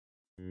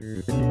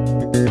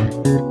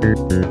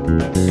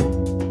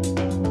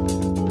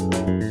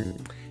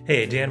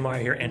Hey, Dan Meyer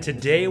here, and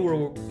today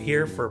we're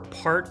here for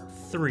part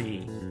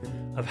 3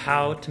 of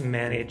how to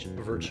manage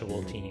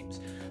virtual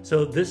teams.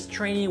 So this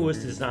training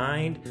was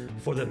designed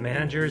for the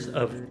managers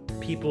of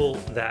people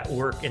that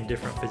work in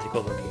different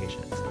physical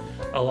locations.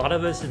 A lot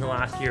of us in the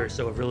last year or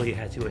so have really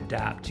had to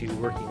adapt to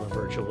working with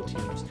virtual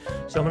teams.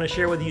 So I'm going to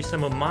share with you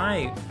some of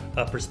my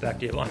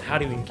perspective on how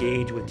to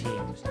engage with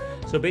teams.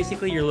 So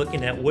basically you're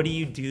looking at what do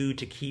you do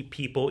to keep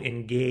people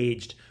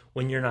engaged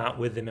when you're not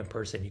with them in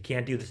person. You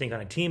can't do the thing on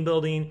a team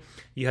building.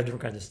 You have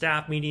different kinds of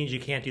staff meetings. You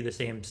can't do the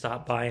same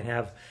stop by and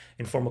have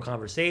informal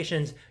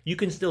conversations. You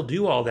can still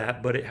do all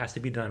that, but it has to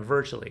be done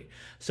virtually.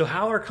 So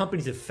how are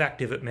companies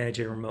effective at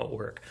managing remote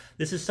work?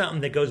 This is something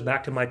that goes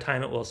back to my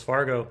time at Wells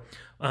Fargo.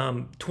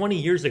 20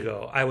 years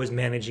ago, I was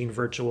managing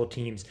virtual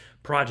teams,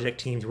 project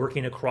teams,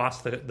 working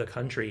across the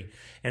country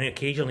and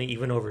occasionally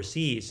even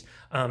overseas,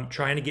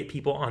 trying to get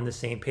people on the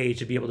same page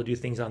to be able to do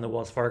things on the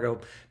Wells Fargo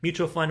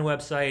mutual fund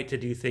website, to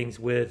do things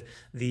with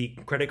the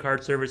credit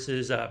card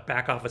services,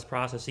 back office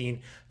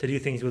processing, to do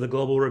things with the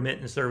global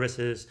remittance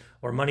services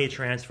or money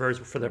transfers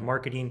for their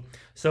marketing.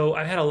 So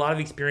I've had a lot of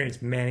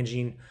experience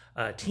managing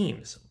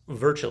teams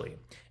virtually.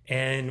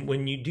 And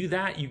when you do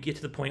that, you get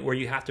to the point where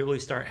you have to really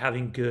start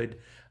having good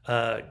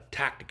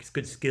tactics,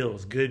 good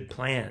skills, good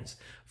plans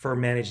for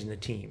managing the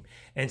team.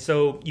 And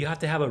so you have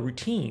to have a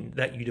routine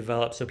that you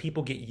develop so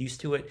people get used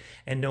to it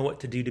and know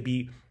what to do to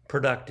be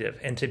productive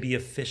and to be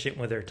efficient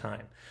with their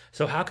time.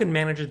 So how can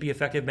managers be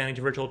effective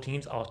managing virtual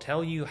teams? I'll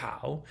tell you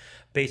how,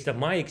 based on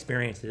my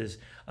experiences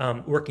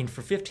working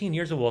for 15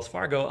 years at Wells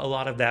Fargo, a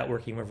lot of that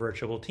working with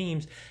virtual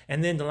teams.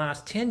 And then the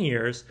last 10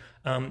 years,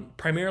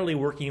 primarily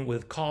working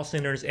with call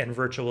centers and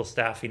virtual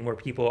staffing where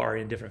people are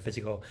in different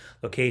physical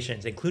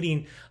locations,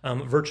 including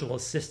virtual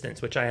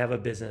assistants, which I have a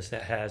business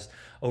that has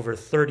over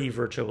 30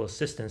 virtual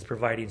assistants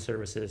providing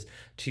services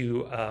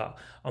to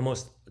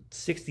almost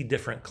 60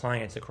 different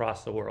clients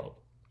across the world.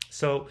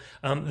 So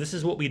this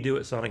is what we do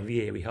at Sonic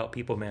VA. We help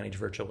people manage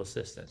virtual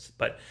assistants.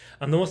 But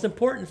the most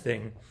important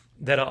thing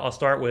that I'll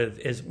start with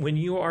is when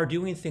you are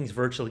doing things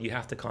virtually, you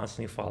have to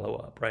constantly follow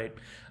up, right?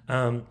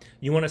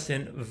 You want to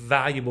send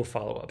valuable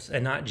follow-ups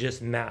and not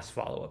just mass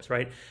follow-ups,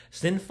 right?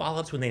 Send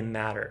follow-ups when they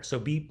matter. So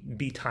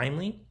be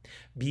timely,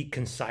 be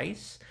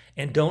concise,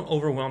 and don't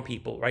overwhelm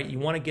people, right? You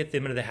want to get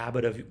them into the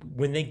habit of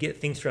when they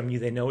get things from you,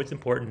 they know it's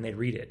important and they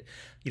read it.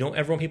 You don't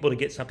ever want people to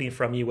get something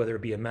from you, whether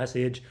it be a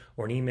message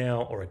or an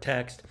email or a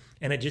text,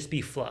 and it just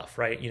be fluff,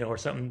 right? Or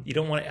something. You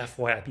don't want to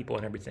FYI people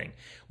and everything.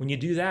 When you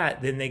do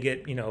that, then they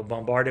get,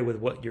 bombarded with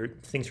what your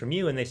things from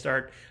you, and they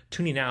start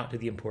tuning out to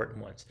the important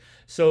ones.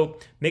 So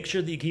make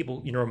sure that you keep,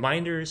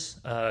 reminders,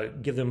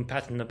 give them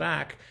pats on the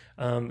back,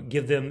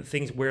 give them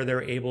things where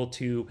they're able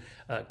to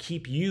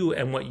keep you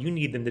and what you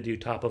need them to do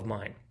top of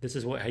mind. This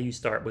is how you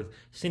start with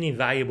sending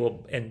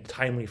valuable and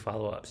timely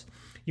follow-ups.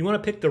 You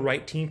want to pick the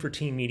right team for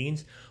team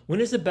meetings.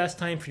 When is the best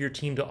time for your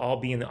team to all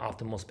be in the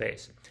optimal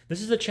space?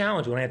 This is a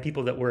challenge when I have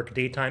people that work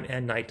daytime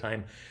and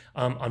nighttime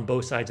on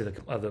both sides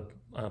of the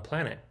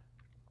planet.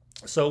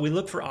 So we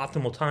look for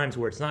optimal times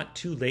where it's not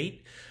too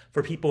late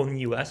for people in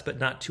the US, but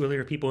not too early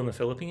for people in the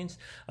Philippines.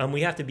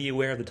 We have to be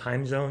aware of the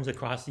time zones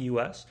across the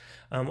US.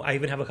 I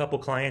even have a couple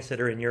clients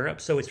that are in Europe,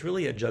 so it's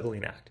really a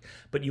juggling act.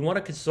 But you want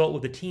to consult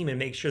with the team and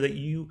make sure that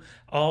you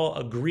all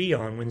agree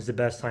on when's the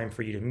best time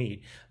for you to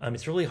meet.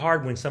 It's really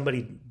hard when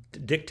somebody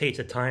dictates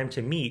a time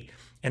to meet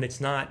and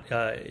it's not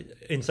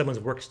in someone's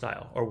work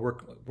style or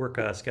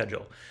work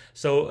schedule.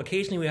 So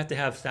occasionally we have to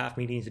have staff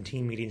meetings and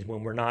team meetings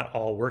when we're not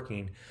all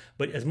working.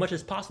 But as much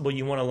as possible,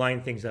 you want to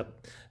line things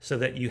up so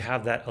that you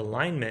have that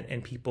alignment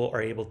and people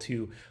are able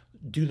to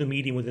do the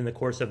meeting within the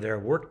course of their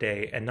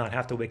workday and not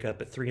have to wake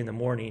up at 3 in the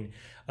morning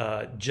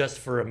just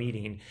for a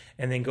meeting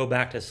and then go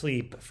back to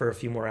sleep for a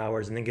few more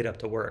hours and then get up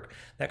to work.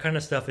 That kind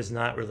of stuff is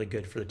not really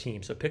good for the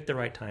team. So pick the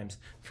right times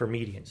for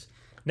meetings.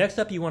 Next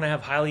up, you want to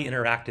have highly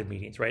interactive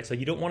meetings, right? So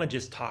you don't want to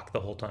just talk the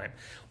whole time.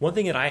 One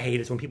thing that I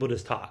hate is when people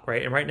just talk,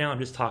 right? And right now I'm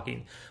just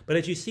talking. But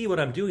as you see what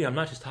I'm doing, I'm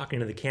not just talking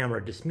to the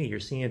camera, just me. You're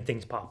seeing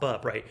things pop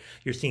up, right?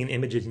 You're seeing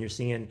images and you're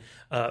seeing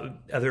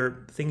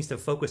other things to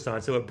focus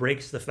on. So it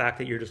breaks the fact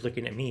that you're just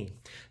looking at me.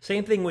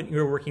 Same thing when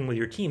you're working with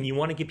your team. You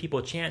want to give people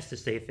a chance to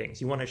say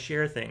things. You want to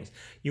share things.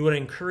 You want to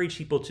encourage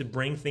people to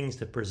bring things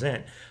to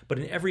present. But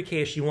in every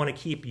case, you want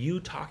to keep you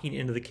talking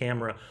into the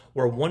camera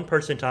or one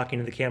person talking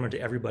to the camera to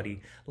everybody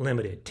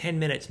limited. 10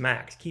 minutes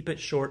max. Keep it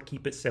short,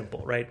 keep it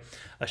simple, right?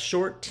 A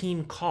short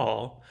team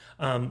call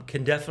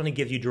can definitely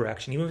give you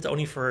direction. Even if it's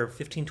only for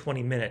 15,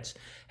 20 minutes,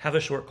 have a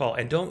short call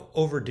and don't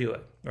overdo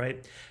it,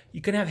 right?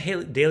 You can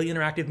have daily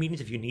interactive meetings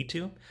if you need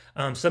to.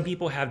 Some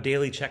people have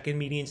daily check-in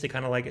meetings. They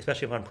kind of like,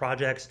 especially on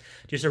projects,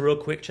 just a real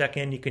quick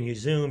check-in. You can use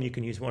Zoom. You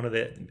can use one of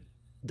the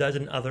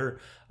dozen other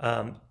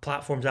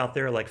platforms out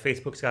there, like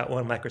Facebook's got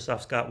one,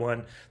 Microsoft's got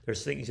one.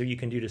 There's things that you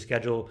can do to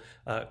schedule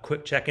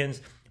quick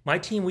check-ins. My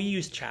team, we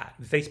use chat,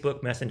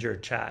 Facebook Messenger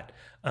chat.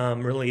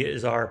 Really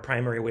is our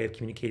primary way of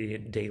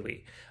communicating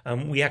daily.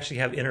 We actually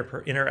have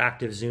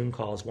interactive Zoom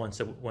calls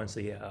once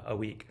a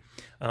week.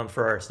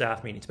 for our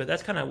staff meetings. But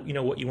that's kind of,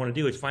 what you want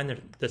to do is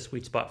find the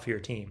sweet spot for your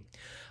team.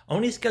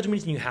 Only schedule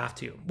meetings when you have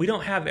to. We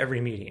don't have every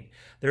meeting.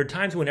 There are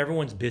times when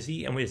everyone's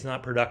busy and it's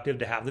not productive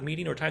to have the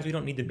meeting, or times we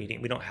don't need the meeting.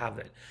 We don't have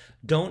it.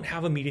 Don't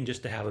have a meeting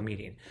just to have a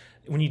meeting.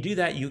 When you do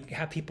that, you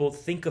have people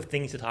think of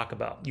things to talk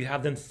about. You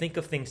have them think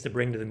of things to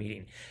bring to the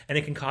meeting, and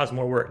it can cause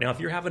more work. Now, if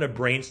you're having a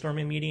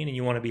brainstorming meeting and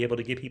you want to be able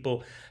to get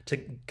people to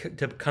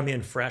come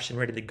in fresh and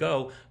ready to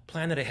go,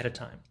 plan that ahead of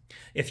time.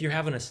 If you're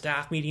having a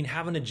staff meeting,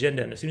 have an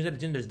agenda, and as soon as that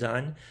agenda is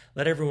done,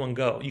 let everyone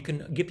go. You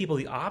can give people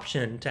the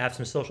option to have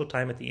some social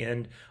time at the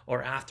end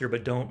or after,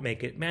 but don't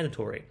make it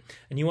mandatory.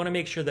 And you want to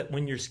make sure that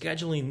when you're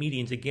scheduling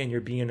meetings, again, you're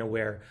being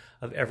aware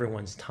of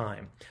everyone's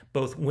time,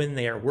 both when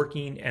they are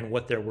working and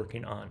what they're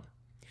working on.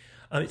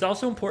 It's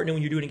also important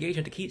when you're doing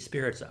engagement to keep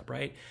spirits up,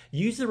 right?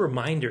 Use the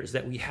reminders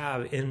that we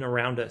have in and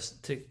around us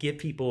to get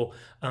people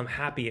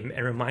happy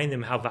and remind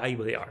them how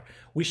valuable they are.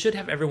 We should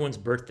have everyone's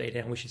birthday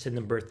down. We should send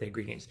them birthday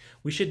greetings.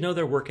 We should know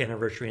their work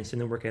anniversary and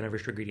send them work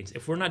anniversary greetings.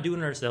 If we're not doing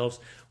it ourselves,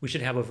 we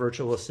should have a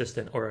virtual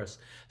assistant or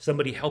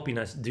somebody helping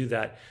us do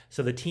that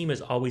so the team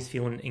is always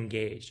feeling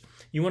engaged.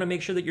 You want to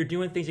make sure that you're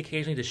doing things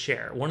occasionally to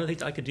share. One of the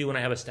things I like to do when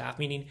I have a staff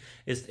meeting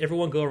is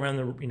everyone go around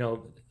the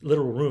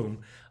little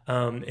room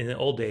in the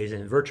old days,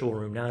 in the virtual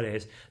room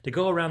nowadays, to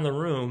go around the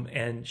room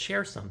and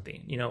share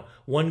something,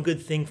 one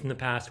good thing from the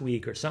past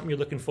week, or something you're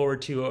looking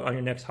forward to on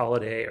your next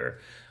holiday, or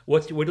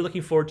what you're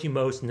looking forward to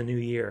most in the new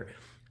year.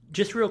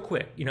 Just real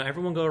quick,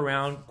 everyone go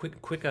around,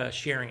 quick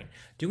sharing.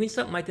 Doing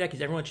something like that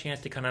gives everyone a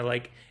chance to kind of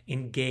like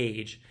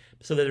engage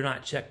so that they're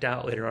not checked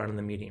out later on in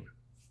the meeting.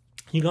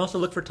 You can also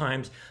look for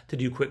times to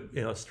do quick,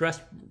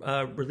 stress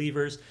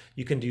relievers.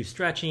 You can do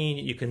stretching.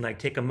 You can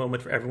take a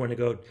moment for everyone to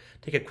go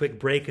take a quick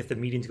break if the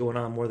meeting's going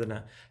on more than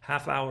a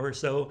half hour or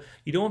so.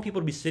 You don't want people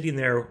to be sitting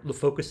there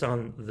focused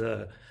on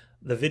the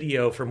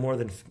video for more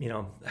than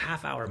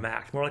half hour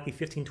max, more likely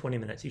 15, 20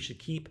 minutes. You should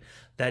keep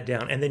that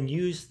down and then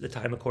use the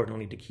time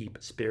accordingly to keep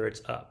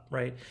spirits up,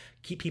 right?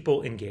 Keep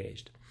people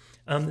engaged.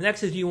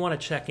 Next is you want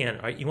to check in,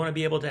 right? You want to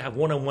be able to have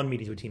one-on-one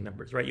meetings with team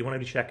members, right? You want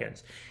to do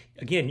check-ins.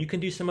 Again, you can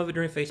do some of it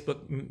during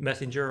Facebook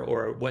Messenger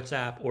or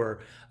WhatsApp or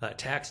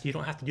text. You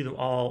don't have to do them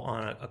all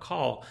on a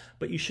call,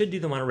 but you should do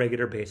them on a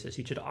regular basis.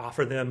 You should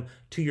offer them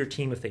to your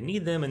team if they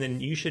need them, and then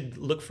you should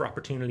look for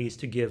opportunities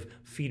to give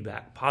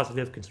feedback,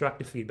 positive,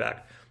 constructive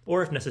feedback,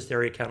 or if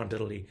necessary,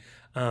 accountability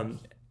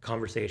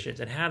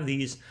conversations, and have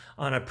these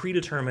on a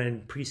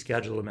predetermined,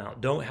 pre-scheduled amount.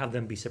 Don't have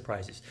them be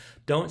surprises.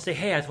 Don't say,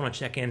 hey, I just want to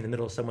check in the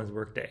middle of someone's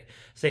workday.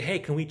 Say, hey,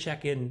 can we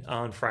check in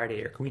on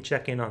Friday, or can we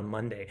check in on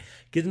Monday?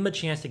 Give them a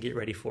chance to get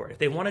ready for it. If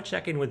they want to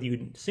check in with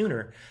you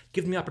sooner,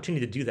 give them the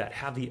opportunity to do that.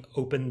 Have the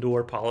open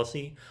door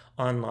policy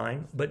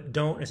online, but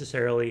don't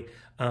necessarily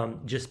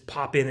just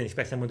pop in and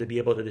expect someone to be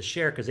able to just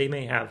share, because they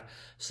may have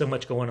so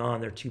much going on,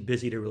 they're too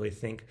busy to really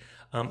think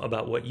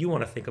about what you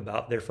want to think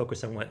about. They're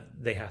focused on what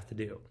they have to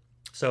do.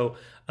 So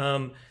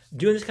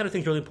doing this kind of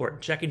thing is really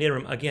important. Checking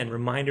in, again,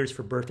 reminders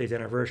for birthdays,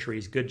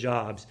 anniversaries, good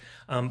jobs.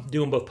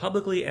 Do them both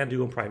publicly and do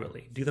them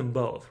privately. Do them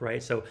both,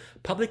 right? So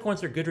public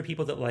ones are good for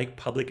people that like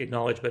public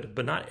acknowledgement,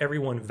 but not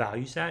everyone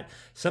values that.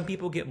 Some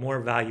people get more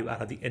value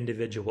out of the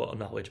individual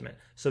acknowledgement.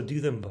 So do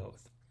them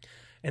both.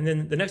 And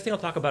then the next thing I'll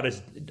talk about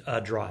is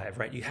drive,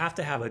 right? You have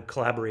to have a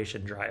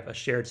collaboration drive, a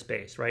shared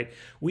space, right?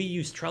 We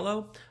use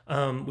Trello,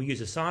 we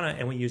use Asana,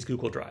 and we use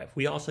Google Drive.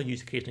 We also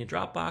use occasionally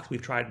Dropbox.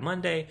 We've tried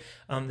Monday.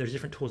 There's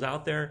different tools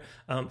out there.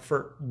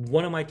 For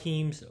one of my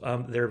teams,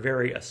 they're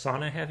very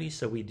Asana heavy,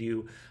 so we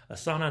do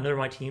Asana. Another of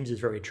my teams is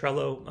very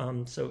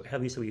Trello so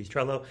heavy, so we use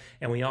Trello.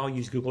 And we all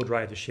use Google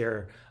Drive to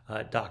share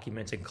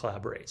documents and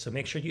collaborate. So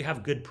make sure you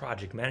have good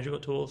project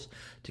management tools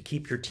to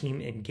keep your team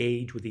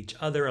engaged with each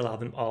other, allow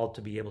them all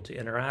to be able to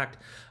interact.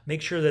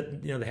 Make sure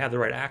that they have the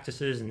right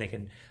accesses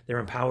and they're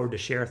empowered to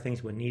share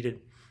things when needed.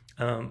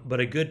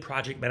 But a good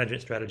project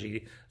management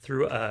strategy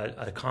through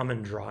a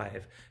common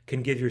drive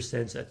can give your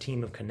sense a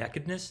team of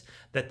connectedness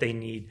that they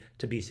need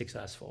to be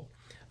successful.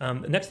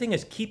 The next thing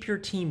is keep your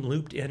team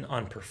looped in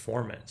on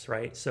performance,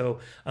 right? So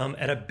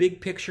at a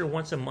big picture,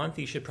 once a month,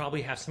 you should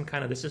probably have some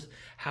kind of, this is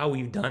how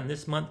we've done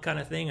this month kind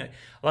of thing. A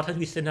lot of times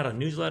we send out a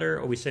newsletter,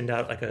 or we send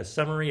out like a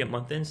summary, a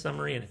month-end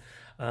summary,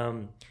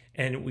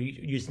 and we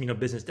use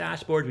business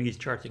dashboards, we use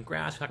charts and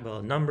graphs, talk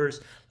about the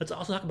numbers. Let's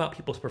also talk about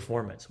people's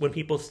performance. When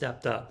people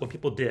stepped up, when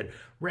people did,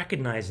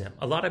 recognize them.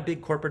 A lot of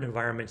big corporate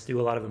environments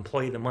do a lot of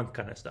employee of the month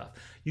kind of stuff.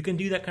 You can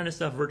do that kind of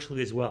stuff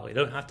virtually as well. You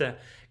don't have to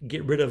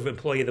get rid of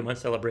employee of the month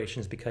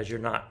celebrations because you're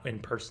not in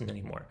person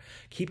anymore.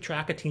 Keep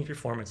track of team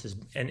performances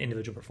and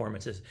individual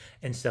performances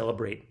and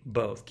celebrate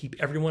both. Keep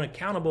everyone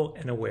accountable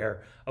and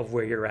aware of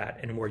where you're at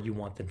and where you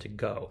want them to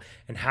go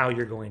and how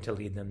you're going to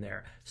lead them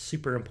there.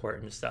 Super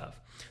important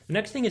stuff. The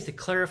next thing is to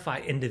clarify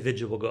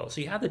individual goals.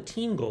 So you have the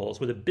team goals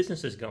where the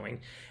business is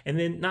going, and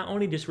then not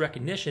only just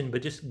recognition,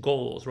 but just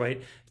goals,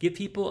 right? Give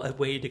people a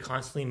way to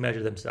constantly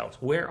measure themselves.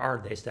 Where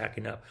are they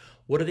stacking up?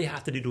 What do they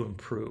have to do to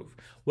improve?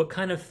 What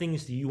kind of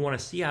things do you want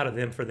to see out of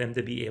them for them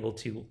to be able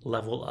to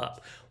level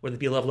up? Whether it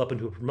be level up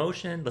into a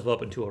promotion, level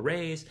up into a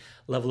raise,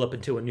 level up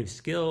into a new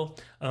skill.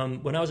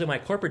 When I was in my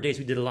corporate days,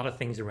 we did a lot of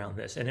things around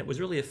this, and it was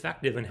really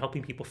effective in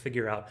helping people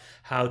figure out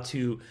how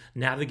to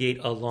navigate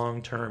a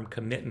long-term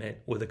commitment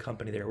with a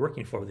company they're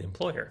working for, with the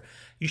employer.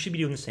 You should be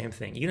doing the same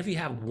thing. Even if you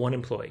have one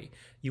employee,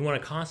 you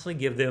want to constantly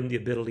give them the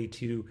ability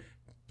to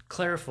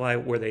clarify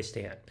where they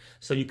stand.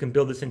 So you can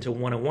build this into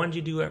one-on-ones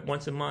you do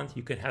once a month.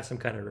 You can have some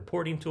kind of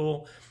reporting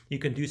tool. You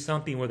can do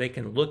something where they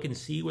can look and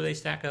see where they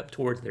stack up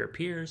towards their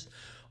peers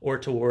or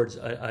towards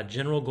a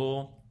general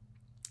goal.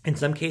 In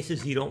some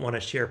cases, you don't want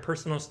to share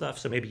personal stuff,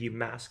 so maybe you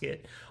mask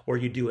it or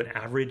you do an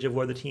average of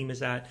where the team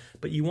is at,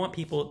 but you want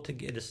people to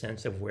get a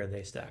sense of where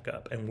they stack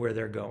up and where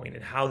they're going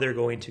and how they're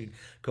going to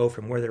go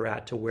from where they're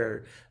at to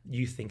where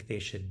you think they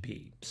should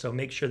be. So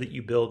make sure that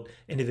you build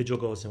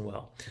individual goals and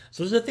well.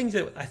 So those are the things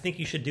that I think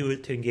you should do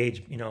to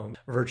engage,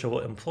 virtual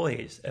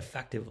employees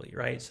effectively,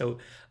 right? So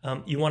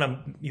you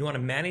want to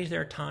manage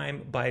their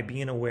time by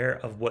being aware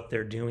of what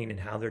they're doing and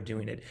how they're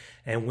doing it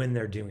and when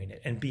they're doing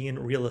it, and being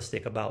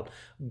realistic about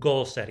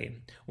goal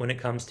setting when it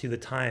comes to the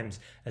times,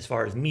 as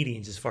far as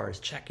meetings, as far as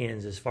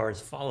check-ins, as far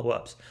as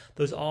follow-ups.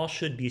 Those all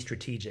should be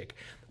strategic.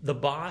 The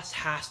boss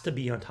has to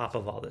be on top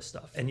of all this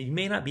stuff, and you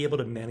may not be able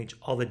to manage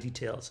all the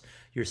details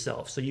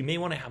yourself. So you may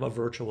want to have a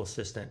virtual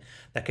assistant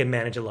that can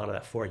manage a lot of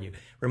that for you.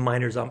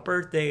 Reminders on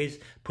birthdays,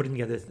 putting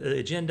together the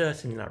agenda,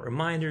 sending out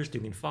reminders,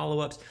 doing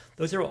follow-ups.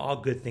 Those are all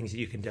good things that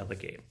you can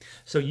delegate.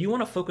 So you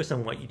want to focus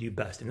on what you do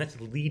best, and that's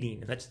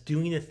leading, and that's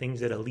doing the things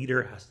that a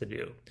leader has to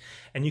do.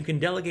 And you can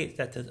delegate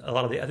that to a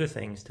lot of the other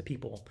things to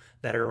people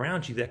that are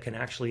around you that can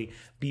actually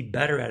be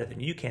better at it than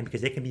you can,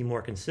 because they can be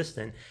more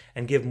consistent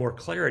and give more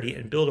clarity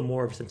and build a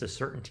more of a sense of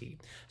certainty.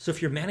 So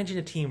if you're managing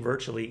a team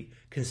virtually,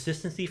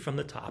 consistency from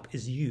the top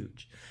is huge.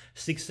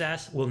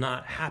 Success will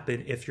not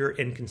happen if you're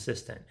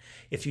inconsistent.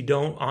 If you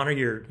don't honor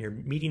your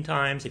meeting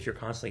times, if you're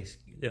constantly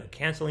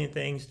canceling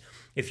things,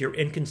 if you're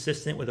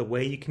inconsistent with the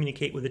way you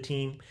communicate with the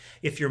team,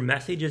 if your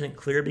message isn't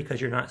clear because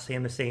you're not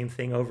saying the same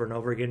thing over and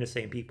over again to the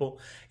same people,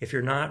 if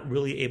you're not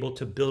really able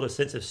to build a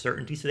sense of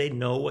certainty so they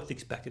know what's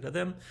expected of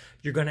them,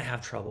 you're going to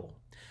have trouble.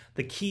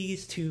 The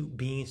keys to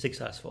being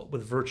successful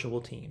with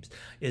virtual teams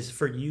is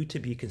for you to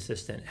be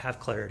consistent, have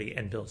clarity,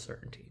 and build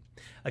certainty.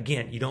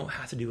 Again, you don't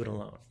have to do it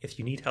alone. If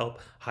you need help,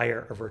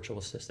 hire a virtual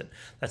assistant.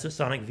 That's what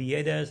Sonic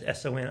VA does,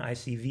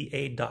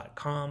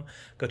 sonicva.com.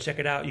 Go check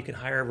it out. You can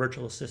hire a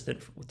virtual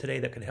assistant today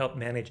that can help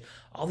manage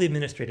all the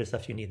administrative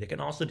stuff you need. They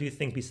can also do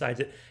things besides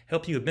it,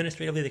 help you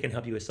administratively. They can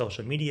help you with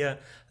social media.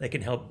 They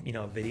can help,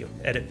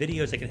 edit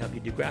videos. They can help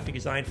you do graphic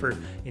design for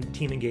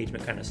team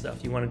engagement kind of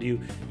stuff. You want to do,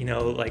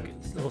 like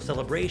little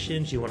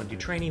celebrations. You want to do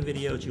training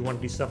videos. You want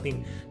to do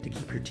something to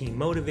keep your team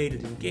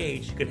motivated and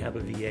engaged. You can have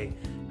a VA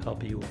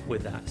help you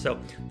with that. So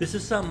this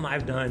is something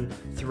I've done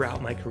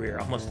throughout my career.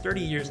 Almost 30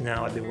 years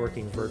now I've been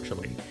working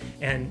virtually.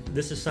 And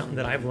this is something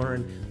that I've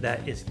learned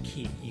that is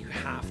key. You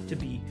have to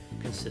be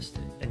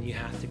consistent, and you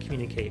have to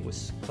communicate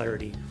with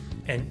clarity,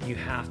 and you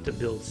have to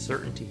build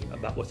certainty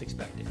about what's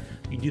expected.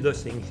 If you do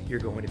those things, you're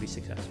going to be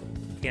successful.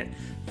 Again,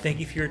 thank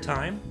you for your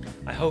time.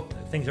 I hope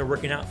things are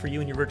working out for you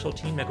and your virtual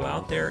team. Now go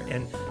out there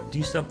and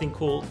do something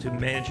cool to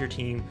manage your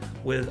team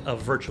with a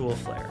virtual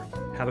flair.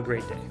 Have a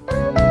great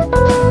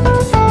day.